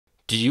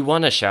Do you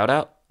want a shout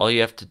out? All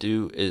you have to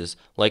do is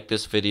like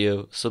this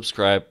video,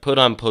 subscribe, put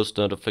on post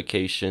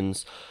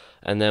notifications,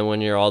 and then when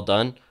you're all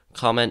done,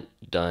 comment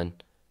done.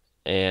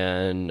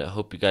 And I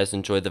hope you guys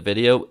enjoy the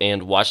video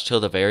and watch till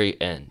the very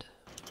end.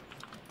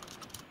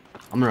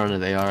 I'm gonna run to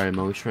the AR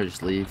ammo. We should probably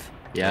just leave.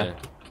 Yeah?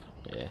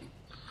 Yeah.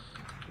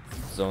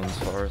 Zones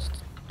forest.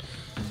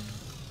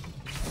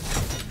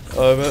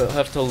 I might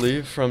have to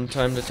leave from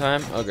time to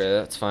time. Okay,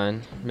 that's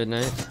fine.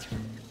 Midnight.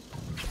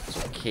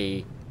 It's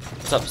okay.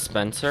 What's up,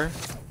 Spencer?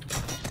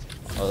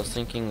 I was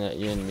thinking that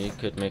you and me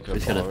could make a We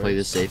just gotta play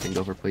this safe and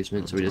go for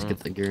placement so we just get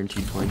the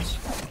guaranteed points.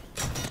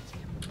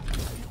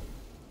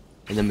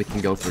 And then we can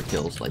go for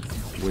kills, like,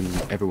 when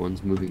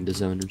everyone's moving to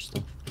zone or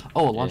stuff.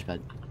 Oh, a launch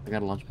pad. I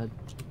got a launch pad.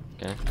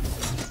 Okay.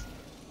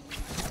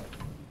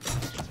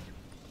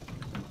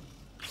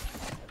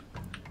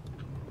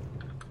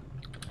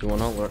 You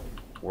wanna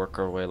work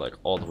our way, like,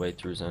 all the way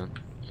through zone?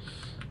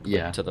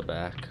 Yeah. Like, to the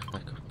back.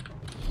 Like,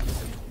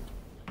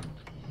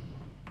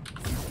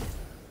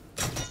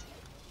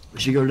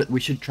 we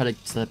should try to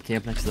set up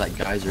camp next to that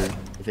geyser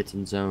if it's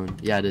in zone.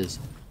 Yeah, it is.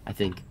 I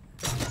think.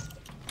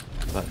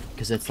 But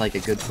because it's like a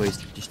good place,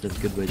 just a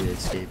good way to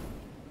escape.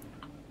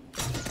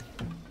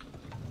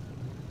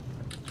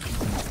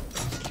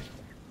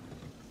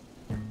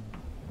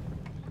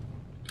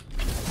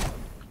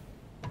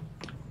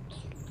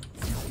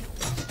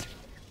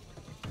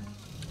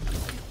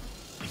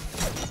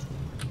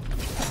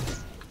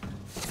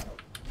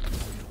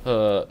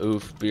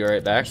 Oof, be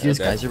right back. See this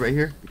geyser right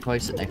here? You probably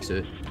sit next to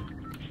it.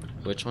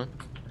 Which one?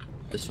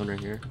 This one right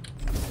here.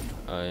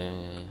 Oh, yeah.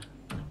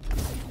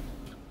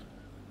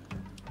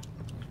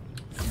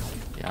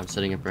 Yeah, I'm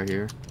setting up right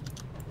here.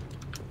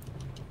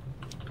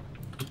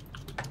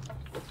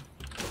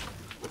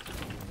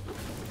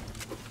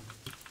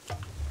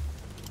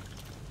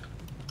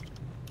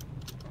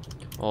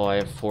 Oh, I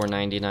have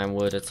 499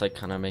 wood. It's like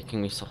kind of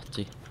making me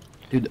salty.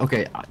 Dude,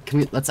 okay,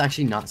 let's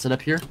actually not set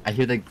up here. I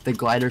hear the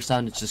glider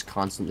sound, it's just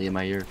constantly in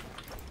my ear.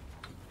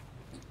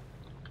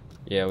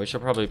 Yeah, we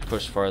should probably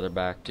push farther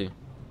back too.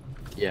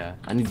 Yeah,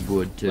 I need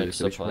wood too. Like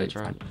So supply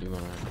drop.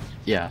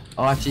 Yeah.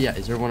 Oh, actually, yeah.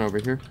 Is there one over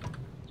here?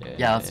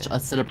 Yeah.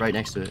 Let's set up right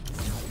next to it,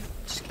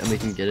 and we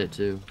can get it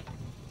too.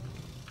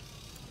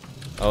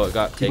 Oh, it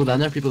got people taken. down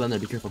there. People down there.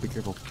 Be careful. Be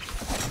careful.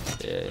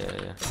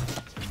 Yeah.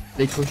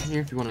 Big push in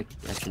here if you want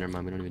to. Actually, never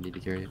mind. We don't even need to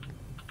carry it.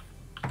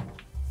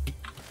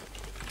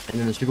 And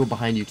then there's people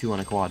behind you too on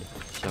a quad.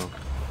 So,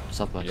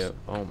 southwest. Yep.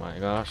 Oh my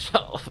gosh.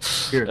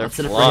 Here, They're let's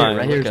set up flying.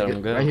 right here. Look at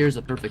them go. Right here is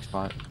a perfect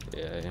spot.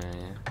 Yeah.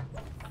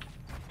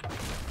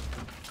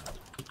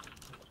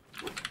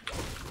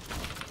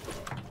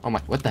 Oh my!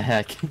 What the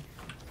heck?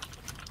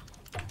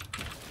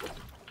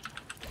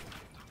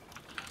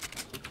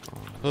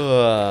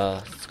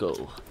 Let's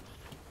go.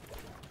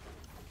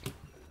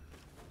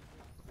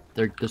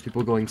 There's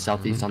people going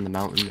southeast on the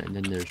mountain, and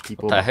then there's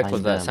people. What the heck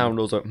was that them sound?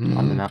 Those are on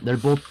the mountain. They're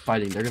both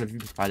fighting. They're gonna be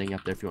fighting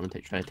up there if you want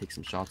to try to take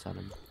some shots at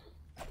them.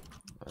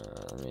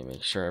 Let me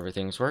make sure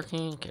everything's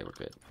working. Okay, we're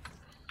good.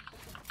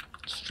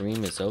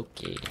 Stream is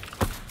okay.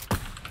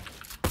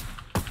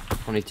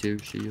 22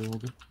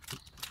 shield.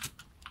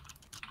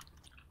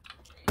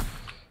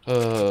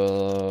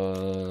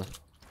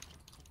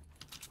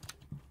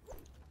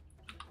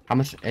 How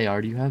much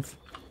AR do you have?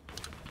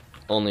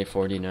 Only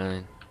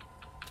 49.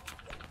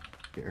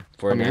 Here.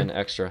 49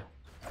 extra.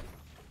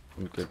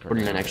 I'm good for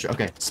 49 now. extra.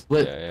 Okay,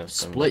 split. Yeah,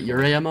 split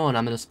your ammo, and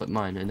I'm gonna split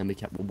mine, and then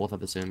we'll both have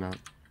the same amount.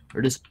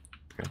 Or just.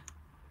 Okay.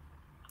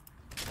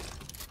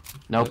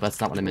 Nope, that's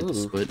not what I meant to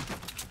split.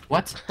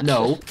 What?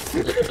 No.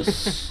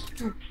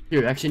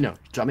 Here, actually, no.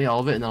 Drop me all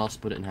of it, and then I'll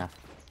split it in half.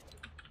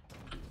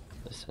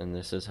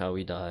 This is how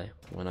we die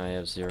when I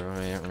have 0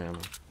 ammo.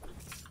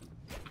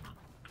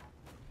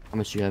 How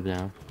much do you have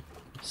now?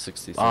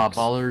 66.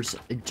 Ballers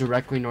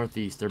directly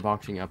northeast. They're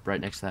boxing up right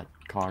next to that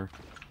car.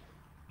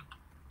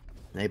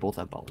 They both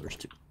have ballers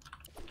too.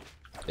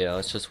 Yeah,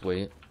 let's just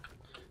wait.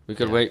 We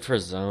could wait for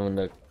zone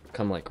to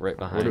come like right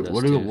behind us.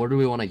 Where do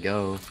we want to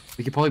go?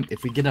 We could probably,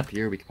 if we get up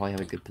here, we could probably have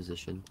a good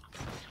position.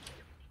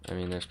 I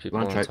mean, there's people.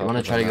 You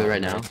wanna try to go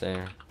right now?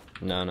 There.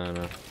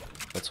 No.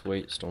 Let's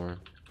wait, Storm.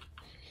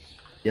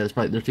 Yeah,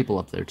 there's people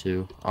up there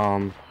too.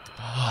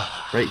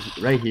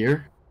 Right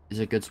here is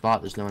a good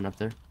spot. There's no one up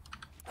there.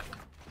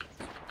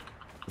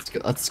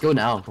 Let's go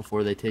now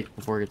before it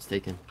gets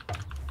taken.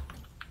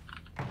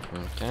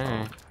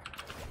 Okay.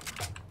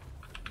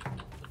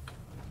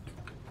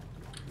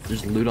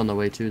 There's loot on the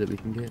way too that we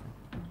can get.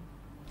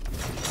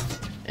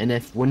 And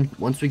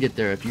once we get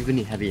there, if you have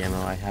any heavy ammo,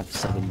 I have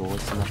 7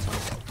 bullets and that's all.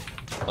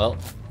 Well,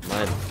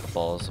 my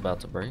ball is about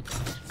to break.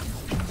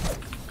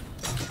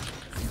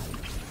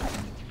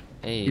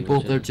 Hey, People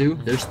up there too?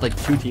 There's like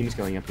 2 teams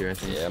going up here, I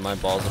think. Yeah, my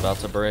ball's about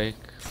to break.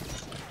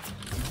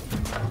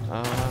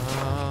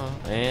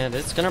 And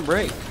it's gonna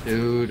break.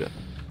 Dude.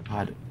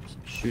 God,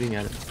 shooting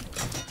at it.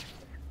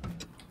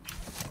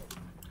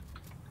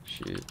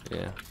 Shoot,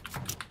 yeah.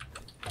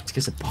 It's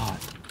because a bot.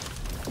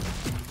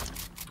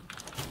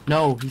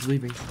 No, he's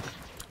leaving.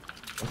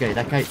 Okay,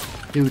 that guy,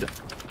 dude.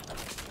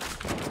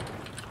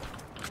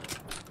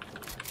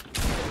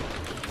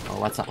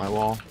 Oh, that's not my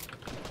wall.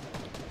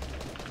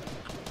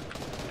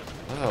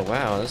 Oh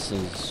wow, this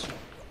is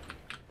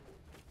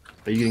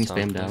Are you getting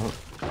something. spammed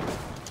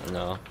out?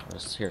 No, I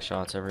just hear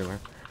shots everywhere.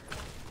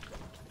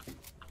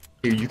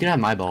 Here, you can have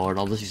my ball, and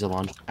I'll just use a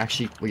launch.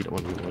 Actually, we don't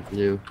want to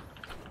do.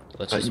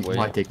 Let's But just you wait.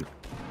 might take.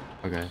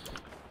 Okay.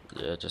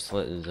 Yeah, just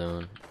let it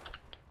zone.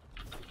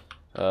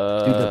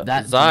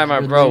 Dude, Zai,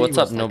 my the bro, lady what's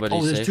up? was like, Nobody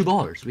oh, there's safe. 2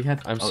 ballers. We have.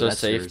 I'm oh, so that's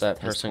safe. theirs. That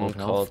Has person 12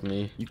 health. called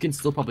me. You can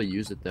still probably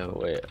use it though.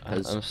 Wait,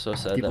 because I'm so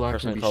sad people that aren't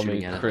person gonna be called me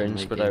shooting at it in cringe,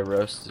 late but I game.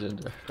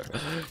 roasted her.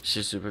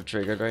 She's super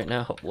triggered right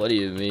now. What do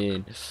you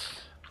mean?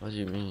 What do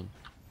you mean?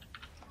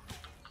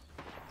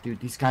 Dude,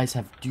 these guys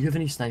have. Do you have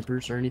any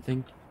snipers or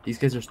anything? These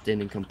guys are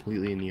standing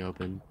completely in the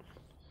open.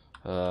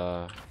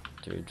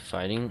 Dude,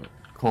 fighting?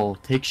 Cole,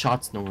 take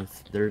shots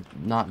north. They're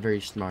not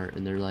very smart,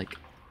 and they're like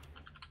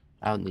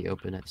out in the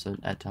open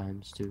at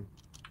times too.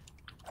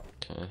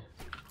 Okay.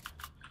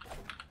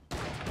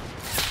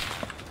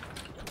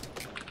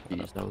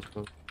 Jeez, that was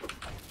close.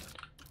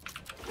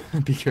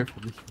 Be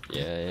careful.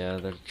 Yeah,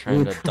 they're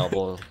trying to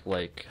double,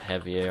 like,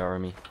 heavy AR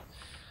me.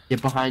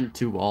 Get behind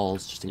 2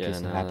 walls just in Yeah, case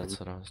it no, happens. that's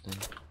what I was doing.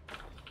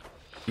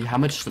 Yeah, how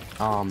much? Here,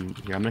 I'm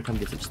gonna come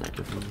get some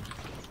sniper from you.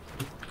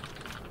 Do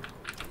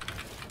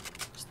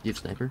you have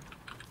sniper?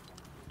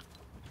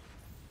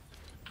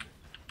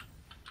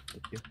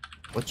 Thank you.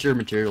 What's your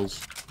materials?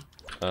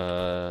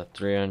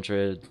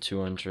 300,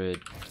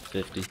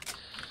 250.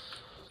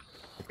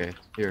 Okay,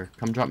 here,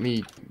 come drop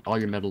me all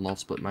your metal and I'll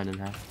split mine in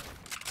half.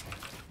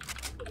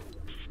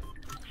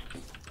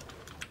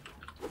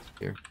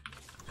 Here.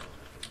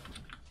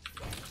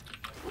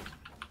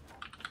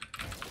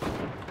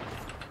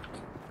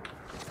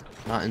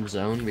 Not in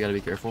zone, we gotta be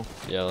careful.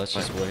 Yeah, let's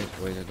just wait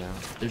it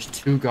out. There's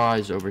 2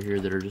 guys over here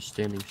that are just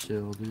standing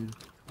still, dude.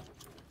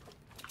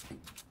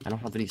 I don't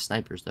have any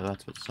snipers though,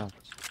 that's what sucks.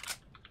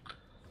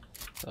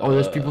 Oh,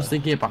 there's people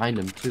thinking it behind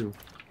him too.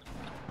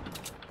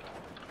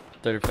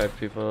 35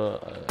 people,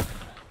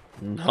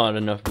 not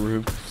enough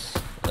room.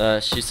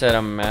 She said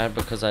I'm mad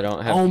because I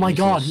don't have. Oh my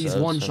user god, he's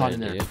subs, one and shot I in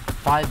there. do.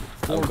 4 I'm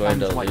going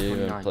times to white, leave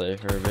 29. and play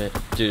for a bit.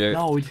 Dude,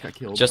 No, he just got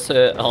killed. just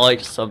to,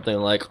 like something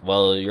like,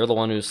 well, you're the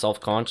one who's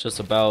self-conscious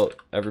about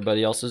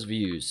everybody else's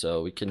views,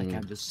 so we can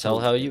I'm just tell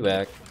so how you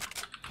scared.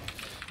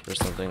 act. Or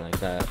something like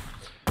that.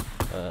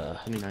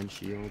 29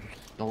 shield.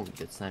 Don't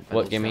get sniped by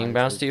What those gaming guys,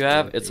 mouse those do you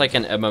have? are It's like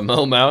an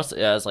MMO mouse. It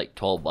has like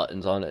 12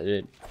 buttons on it,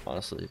 dude.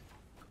 Honestly.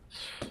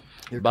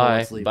 You're Bye.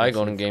 constantly Bye, missing.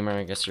 Golden Gamer.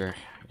 I guess you're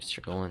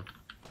going.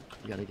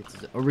 You gotta get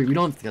to. Oh, we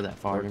don't have to go that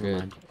far. We're Never good.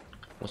 mind.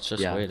 Let's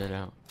just Yeah. wait it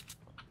out.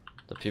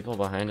 The people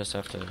behind us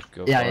have to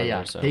go Yeah, farther,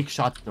 yeah. so. Take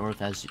shots north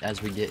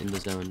as we get in the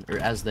zone, or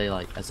as they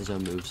as the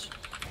zone moves.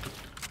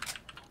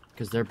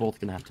 Because they're both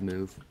gonna have to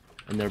move,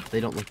 and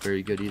they don't look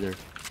very good either.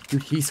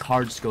 Dude, he's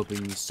hard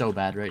scoping so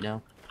bad right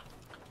now.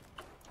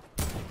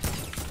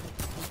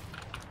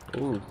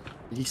 Ooh,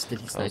 Did he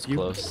that was snipe you?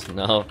 close.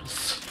 No.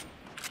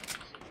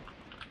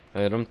 I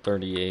hit him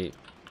 38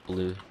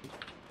 blue.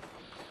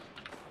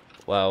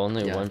 Wow,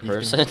 only Yeah, one he's gonna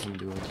person? have to come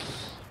to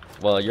us.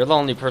 Well, you're the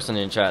only person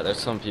in chat. There's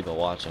some people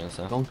watching,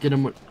 so. Don't get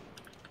him with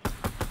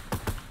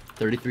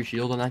 33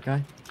 shield on that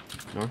guy.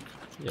 North.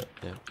 Yep.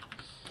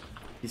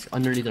 He's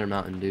underneath our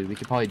mountain, dude. We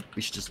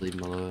should just leave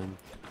him alone.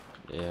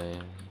 Yeah.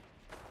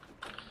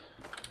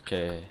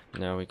 Okay,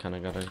 now we kind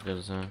of gotta go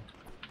to zone.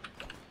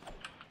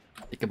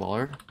 Take a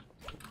baller.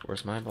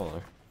 Where's my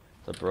baller?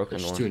 The broken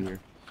There's one. 2 in here.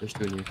 There's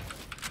 2 in here.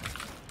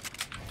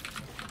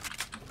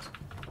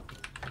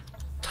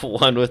 The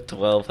one with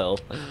 12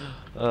 health.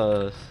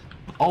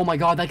 Oh my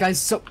god, that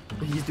guy's so.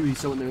 He's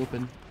so in the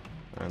open.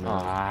 I know.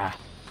 Ah,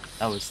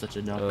 that was such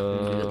a no.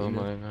 Oh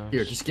my gosh.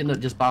 Here,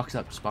 just box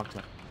up, just box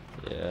up.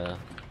 Yeah.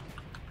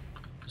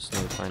 Just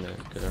need to find a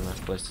good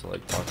enough place to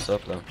like box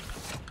up though.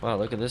 Wow,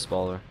 look at this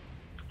baller.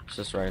 It's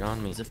just right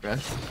on me. Is it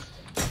fresh?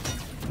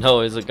 No,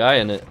 there's a guy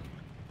in it.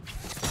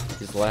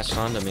 He's latched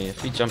onto me.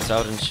 If he jumps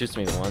out and shoots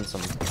me once,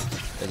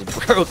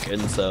 it's broken.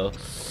 So,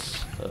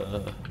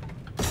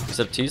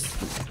 except he's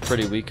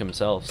pretty weak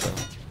himself. So.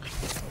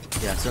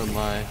 Yeah, so am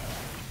I.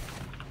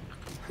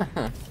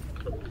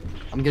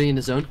 I'm getting in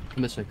the zone.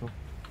 Come this way, Cole.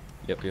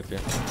 Yep.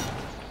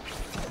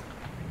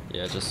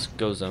 Yeah, just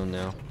go zone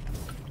now.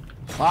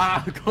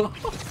 Ah, Cole.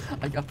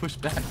 I got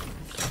pushed back.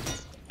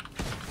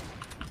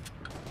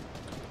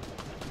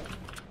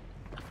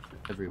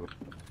 Everywhere.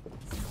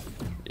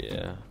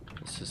 Yeah,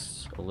 this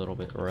is a little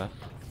bit rough.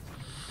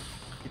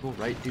 People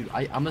right, dude.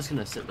 I'm just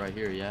gonna sit right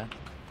here. Yeah.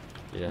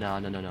 Yeah.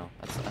 No.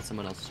 That's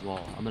someone else's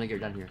wall. I'm gonna get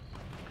down here.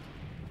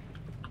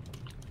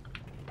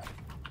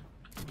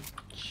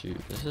 Shoot,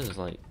 this is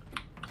like.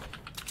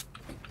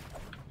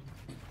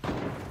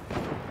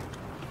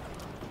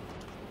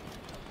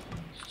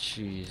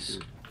 Jeez.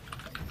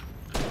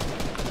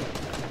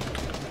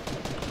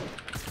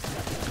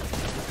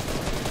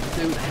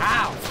 Dude,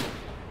 how?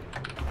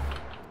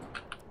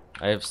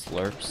 I have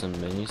slurps and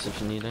minis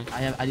if you need it.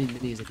 I need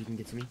minis if you can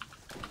get to me.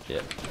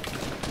 Yeah.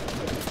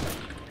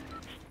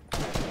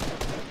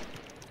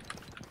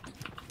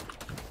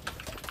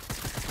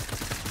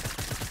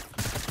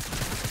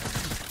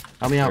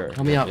 Help me out. Sure.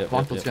 Help me out. Yep,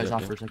 Block yep, those yep, guys yep,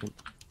 off yep. for a second.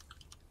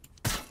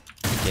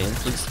 game,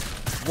 please.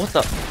 What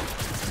the?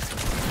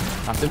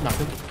 Knocked him, knocked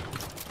him.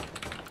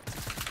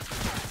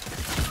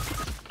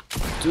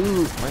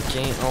 Dude, my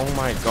game. Oh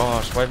my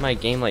gosh, why'd my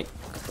game like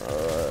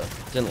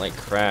didn't like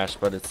crash,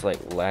 but it's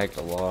like lagged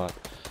a lot.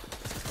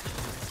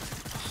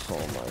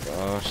 Oh my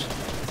gosh.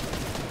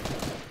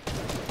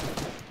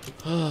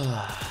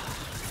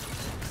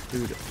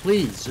 Dude,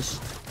 please,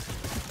 just...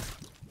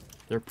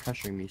 They're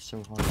pressuring me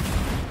so hard.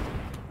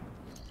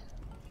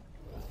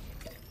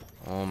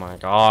 Oh my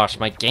gosh,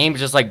 my game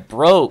just like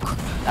broke.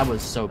 That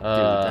was so... Dude,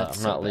 that's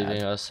I'm so not bad.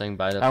 leaving. I was saying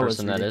bye to the That was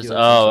person that is.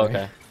 ridiculous, Oh, I'm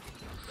sorry.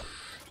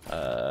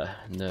 okay.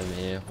 No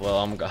me. Well,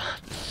 I'm gone.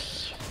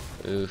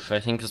 Oof, I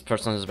think this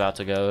person is about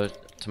to go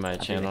to my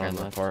channel I and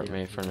left, report yeah.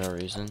 me for no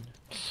reason.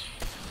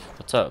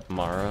 What's up,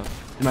 Mara?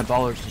 And my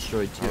baller's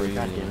destroyed How are too, you?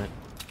 god damn it.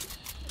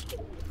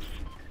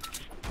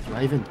 Do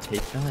I even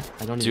take that?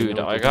 I don't even Dude,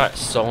 know. what I to got do.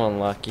 so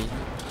unlucky.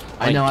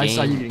 I know, My I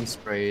saw game- you getting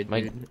sprayed,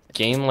 My dude.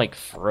 game like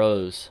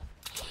froze.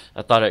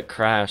 I thought it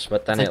crashed,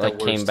 but then It's it like like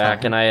the came worst back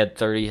time. and I had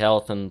 30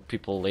 health and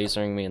people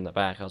lasering me in the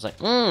back. I was like,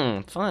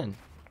 fun.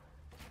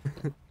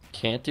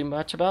 Can't do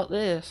much about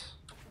this.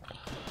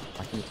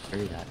 I can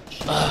carry that.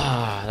 Shit.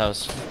 Ah, that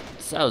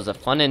was a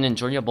fun and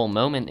enjoyable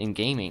moment in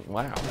gaming.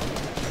 Wow.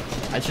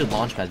 I should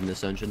launch pad in this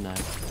zone, shouldn't I?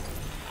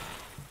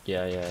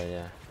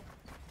 Yeah.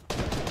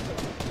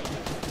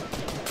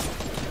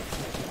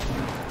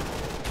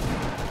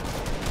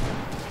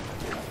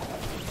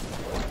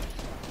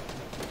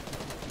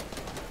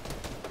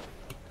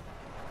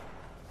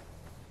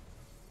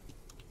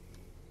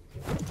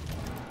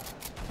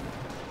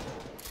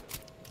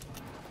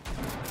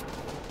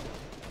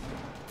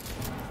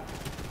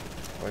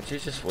 Why'd you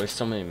just waste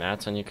so many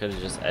mats when you could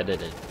have just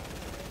edited?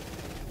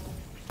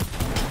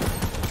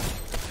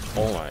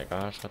 Oh my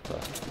gosh, what the?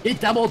 Get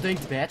double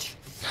dinked, bitch!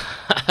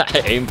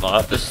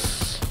 Aimbot.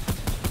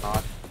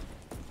 God.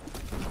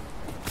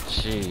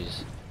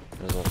 Jeez.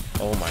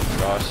 Oh my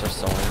gosh, there's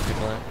so many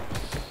people there.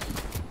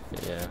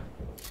 Yeah.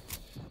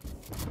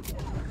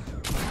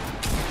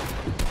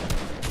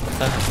 What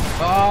the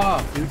heck?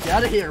 Oh, dude, get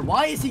out of here!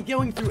 Why is he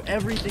going through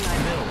everything I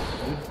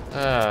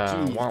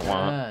built? Dude? Wah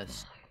wah.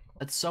 Jesus.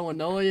 That's so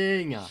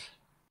annoying!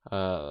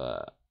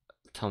 Tell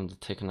him to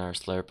take another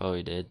slurp. Oh,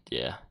 he did.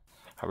 Yeah.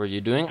 How are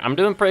you doing? I'm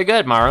doing pretty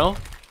good, Maro.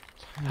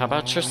 How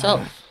about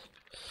yourself?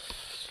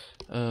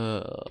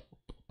 Fun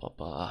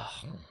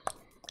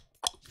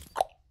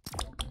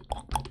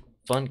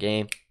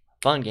game.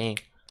 Fun game.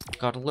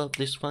 Gotta love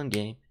this fun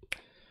game.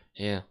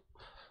 Yeah.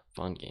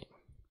 Fun game.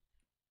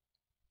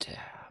 Tab.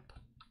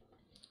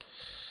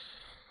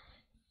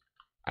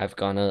 I've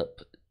gone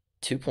up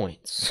 2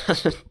 points.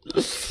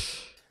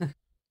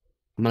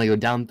 I'm gonna go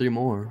down 3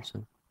 more,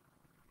 so.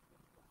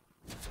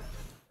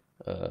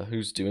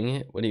 Who's doing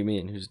it? What do you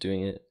mean, who's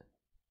doing it?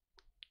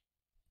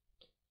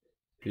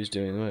 Who's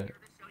doing what?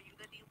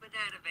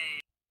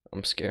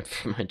 I'm scared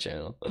for my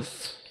channel.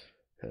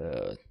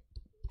 I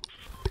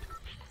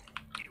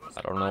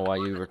don't know why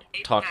you were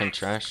talking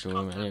trash to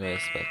him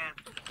anyways, but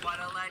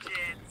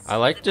I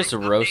like just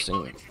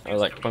roasting, or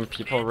like when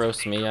people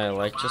roast me, I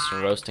like just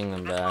roasting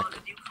them back.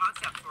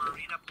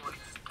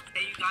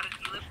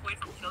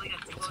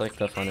 It's like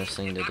the funnest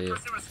thing to do.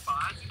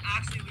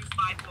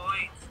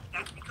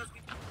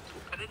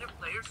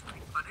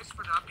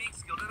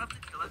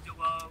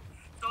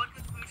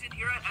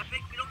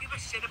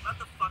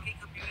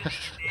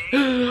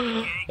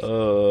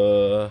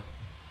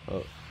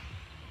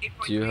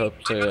 Do you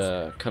hope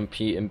to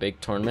compete in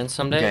big tournaments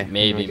someday? Okay,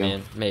 Maybe, here we go.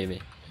 man.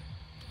 Maybe.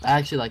 I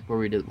actually like what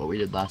we did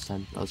last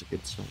time. That was a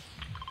good start.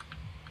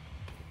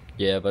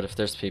 Yeah, but if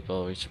there's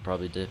people, we should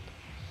probably dip.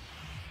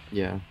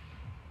 Yeah.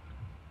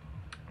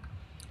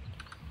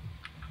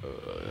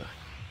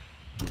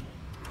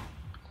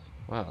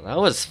 Wow, that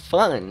was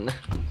fun.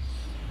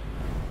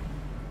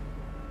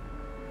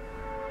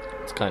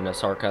 It's kind of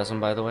sarcasm,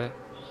 by the way.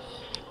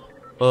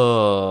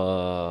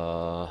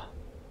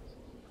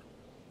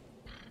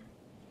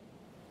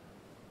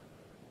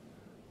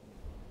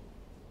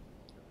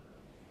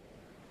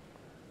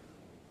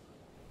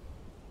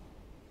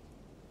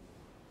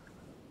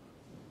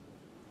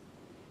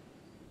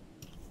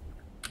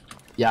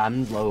 Yeah,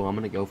 I'm low. I'm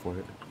gonna go for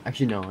it.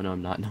 Actually, no,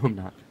 I'm not. No, I'm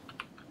not.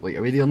 Wait,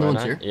 are we the only Why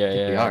ones not? here? Yeah, I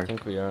think we yeah, are. I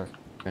think we are.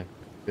 Okay,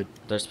 good.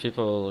 There's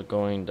people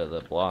going to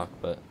the block,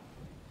 but...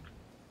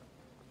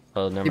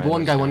 Oh, never People,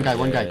 mind. one guy.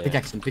 Yeah.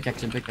 Pickaxe him. Don't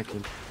let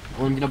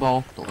him get a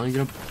ball. Don't let him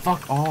get a...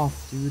 Fuck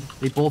off, dude.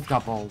 They both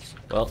got balls.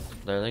 Well,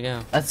 there they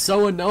go. That's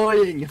so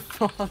annoying.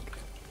 Fuck.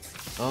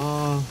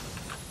 Oh.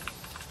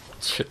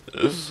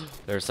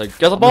 There's like,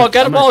 get the ball, get the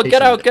I'm gonna ball, chase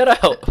get him. out, get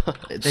out.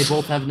 They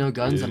both have no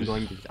guns. I'm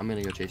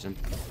gonna go chase him.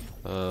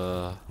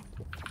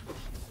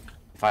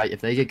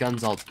 If they get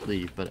guns, I'll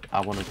leave. But I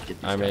want to get.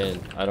 These I guys.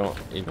 mean, I don't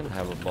even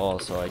have a ball,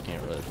 so I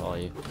can't really follow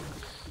you.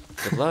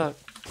 Good luck.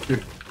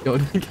 Dude, go.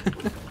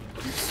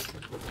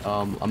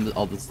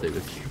 I'll just stay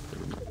with you.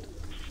 Never mind.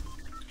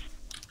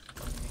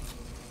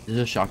 There's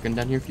a shotgun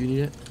down here if you need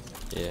it.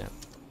 Yeah.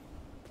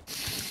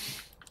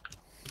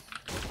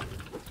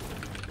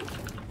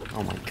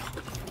 Oh my god.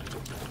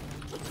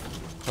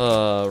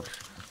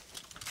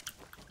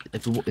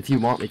 If you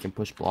want, we can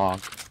push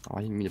block. Oh,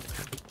 I didn't mean to.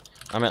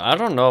 I mean, I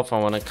don't know if I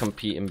want to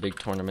compete in big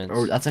tournaments.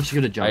 Or that's actually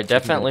gonna jump. I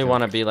definitely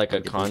want to be like a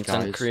Get those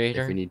content guys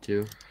creator. if we need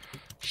to.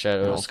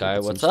 Shadow also Sky,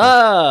 get some what's stuff.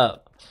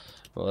 up?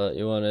 Well,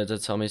 you wanted to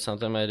tell me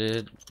something I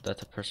did that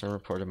the person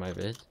reported my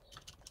vid?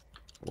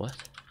 What?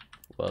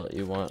 Well,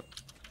 you want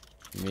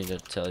me to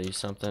tell you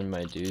something,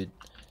 my dude?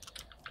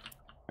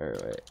 Or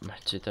wait, my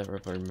dude that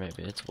reported my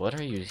vids? What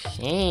are you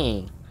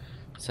saying?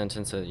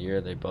 Sentence of the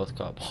year, they both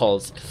got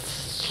balls.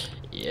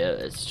 Yeah,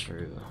 that's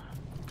true.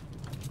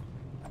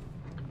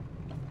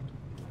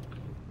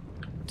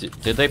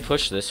 Did they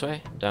push this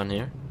way? Down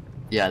here?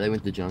 Yeah, they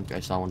went to junk. I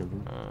saw one of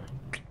them.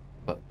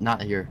 But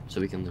not here, so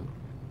we can loot.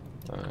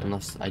 Alright.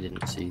 Unless I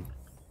didn't see.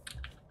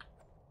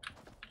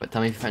 But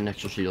tell me if you find an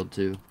extra shield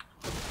too.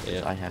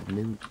 Yeah. I have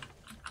none.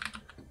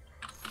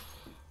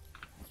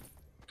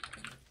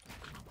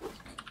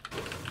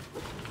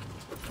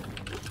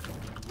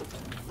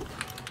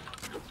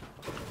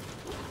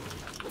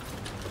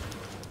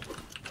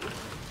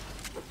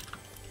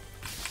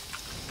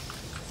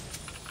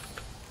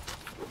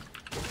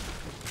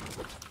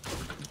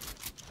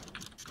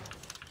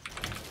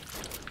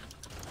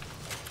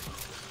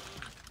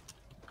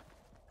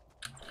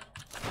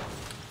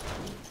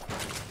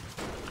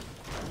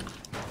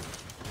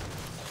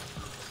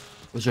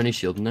 Was there any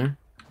shield in there?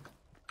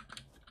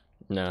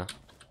 No.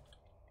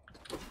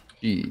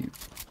 Gee.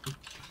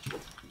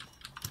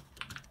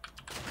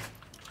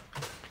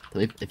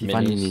 If you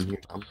find any in here,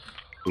 Tom.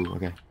 Ooh,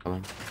 okay, come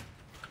on.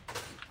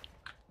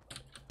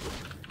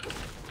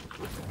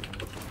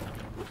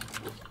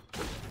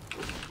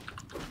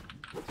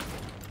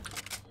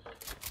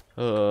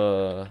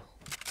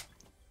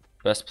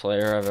 Best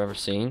player I've ever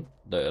seen?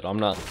 Dude, I'm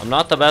not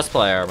the best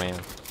player, man.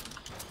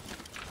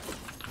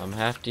 I'm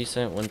half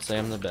decent, wouldn't say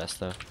I'm the best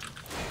though.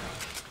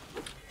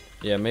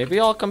 Yeah, maybe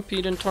I'll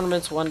compete in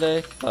tournaments one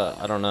day, but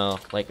I don't know.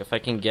 Like if I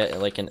can get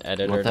like an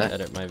editor to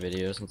edit my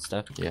videos and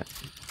stuff. Yeah.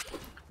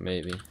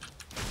 Maybe.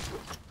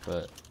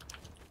 But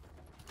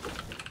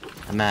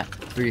I'm at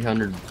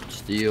 300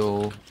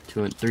 steel,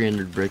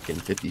 300 brick,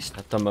 and 50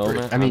 at the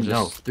moment, I mean, I'm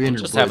no, 300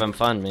 just wood, having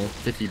fun, man.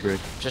 50 brick.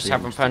 Just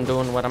having fun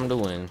doing what I'm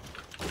doing.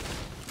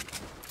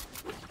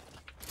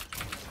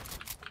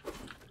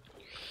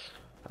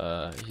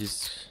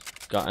 He's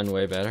gotten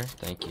way better.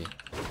 Thank you.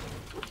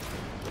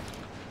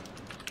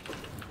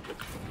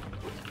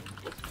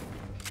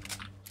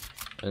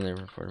 And they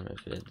reported my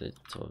vid. They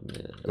told me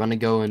that. You wanna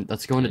go and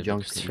let's go into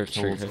junk for and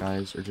kill those sure.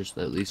 guys, or just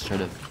at least try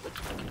to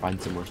find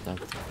some more stuff.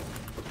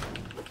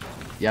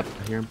 Yep,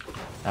 I hear him.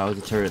 That was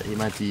a turret. He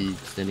might be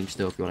standing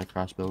still if you want to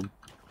cross build.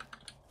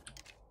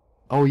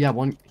 Oh yeah,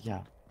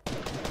 yeah.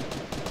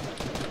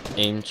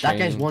 Aim chain. That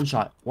guy's one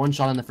shot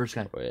on the first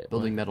guy. Wait,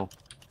 building what? metal.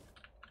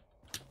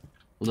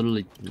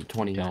 Literally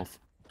 20 Okay. health.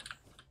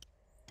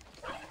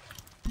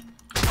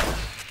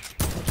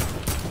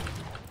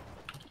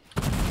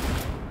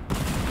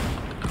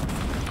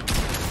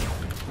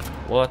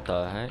 What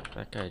the heck?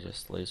 That guy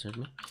just lasered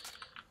me.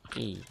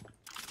 Gee.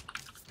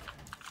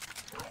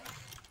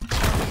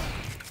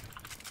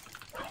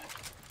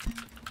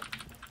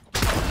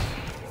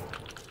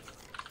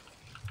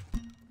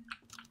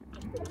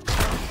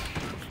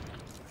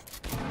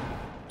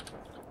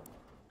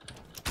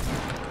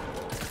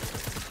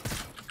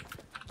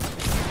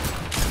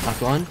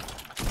 Knocked one.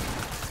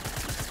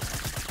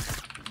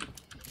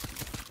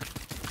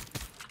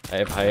 I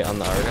have height on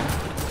the Argon.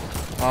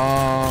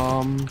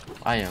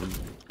 I am.